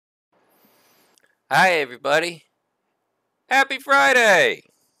Hi, everybody. Happy Friday!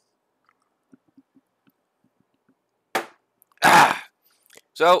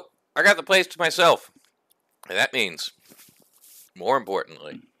 So, I got the place to myself. And that means, more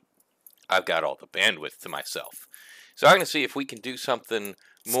importantly, I've got all the bandwidth to myself. So I'm going to see if we can do something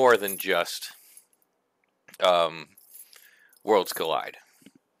more than just Worlds Collide,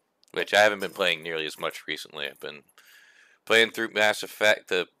 which I haven't been playing nearly as much recently. I've been playing through Mass Effect,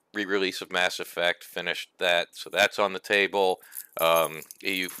 the re-release of Mass Effect, finished that, so that's on the table.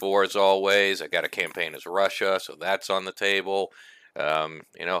 EU4 as always. I got a campaign as Russia, so that's on the table.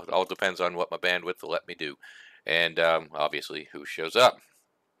 It all depends on what my bandwidth will let me do, and obviously who shows up.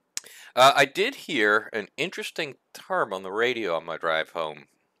 I did hear an interesting term on the radio on my drive home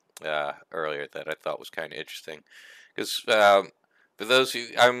earlier that I thought was kind of interesting, because for those who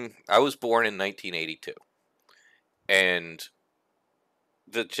I was born in 1982, and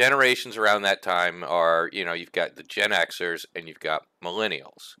the generations around that time are, you've got the Gen Xers and you've got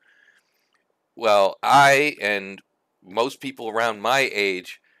Millennials. Well, I and most people around my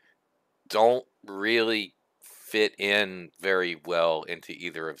age don't really fit in very well into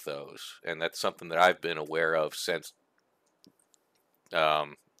either of those. And that's something that I've been aware of since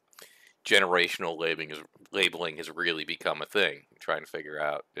generational labeling has really become a thing. I'm trying to figure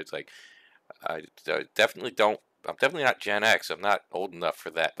out. It's like, I definitely don't. I'm definitely not Gen X. I'm not old enough for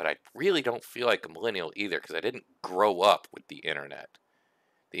that, but I really don't feel like a millennial either because I didn't grow up with the internet.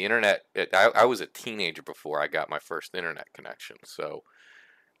 The internet, I was a teenager before I got my first internet connection. So,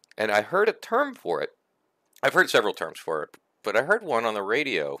 and I heard a term for it. I've heard several terms for it, but I heard one on the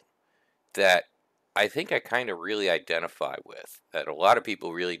radio that I think I kind of really identify with, that a lot of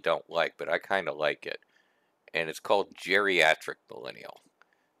people really don't like, but I kind of like it. And it's called Geriatric Millennial.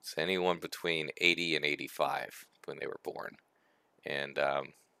 It's anyone between 80 and 85 when they were born, and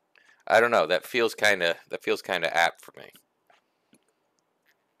I don't know. That feels kind of apt for me.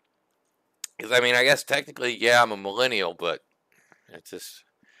 Because I mean, I guess technically, yeah, I'm a millennial, but it's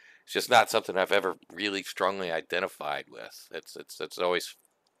just not something I've ever really strongly identified with. It's always.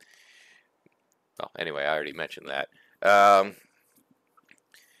 Well, anyway, I already mentioned that.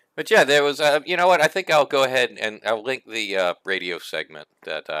 But yeah, there was. You know what? I think I'll go ahead and I'll link the radio segment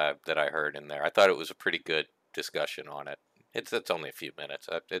that I heard in there. I thought it was a pretty good discussion on it. It's only a few minutes.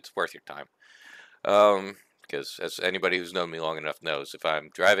 It's worth your time. Because as anybody who's known me long enough knows, if I'm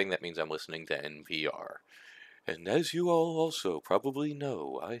driving, that means I'm listening to NPR. And as you all also probably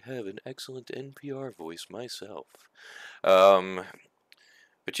know, I have an excellent NPR voice myself. Um,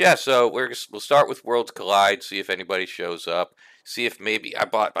 but yeah, so we'll start with Worlds Collide, see if anybody shows up, see if maybe I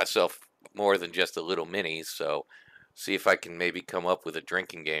bought myself more than just a little mini, so see if I can maybe come up with a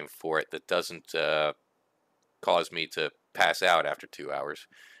drinking game for it that doesn't cause me to pass out after 2 hours.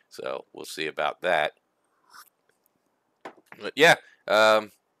 So we'll see about that. But yeah,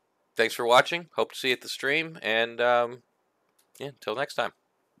 thanks for watching. Hope to see you at the stream, and yeah, until next time.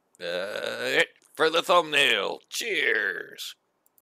 For the thumbnail, cheers!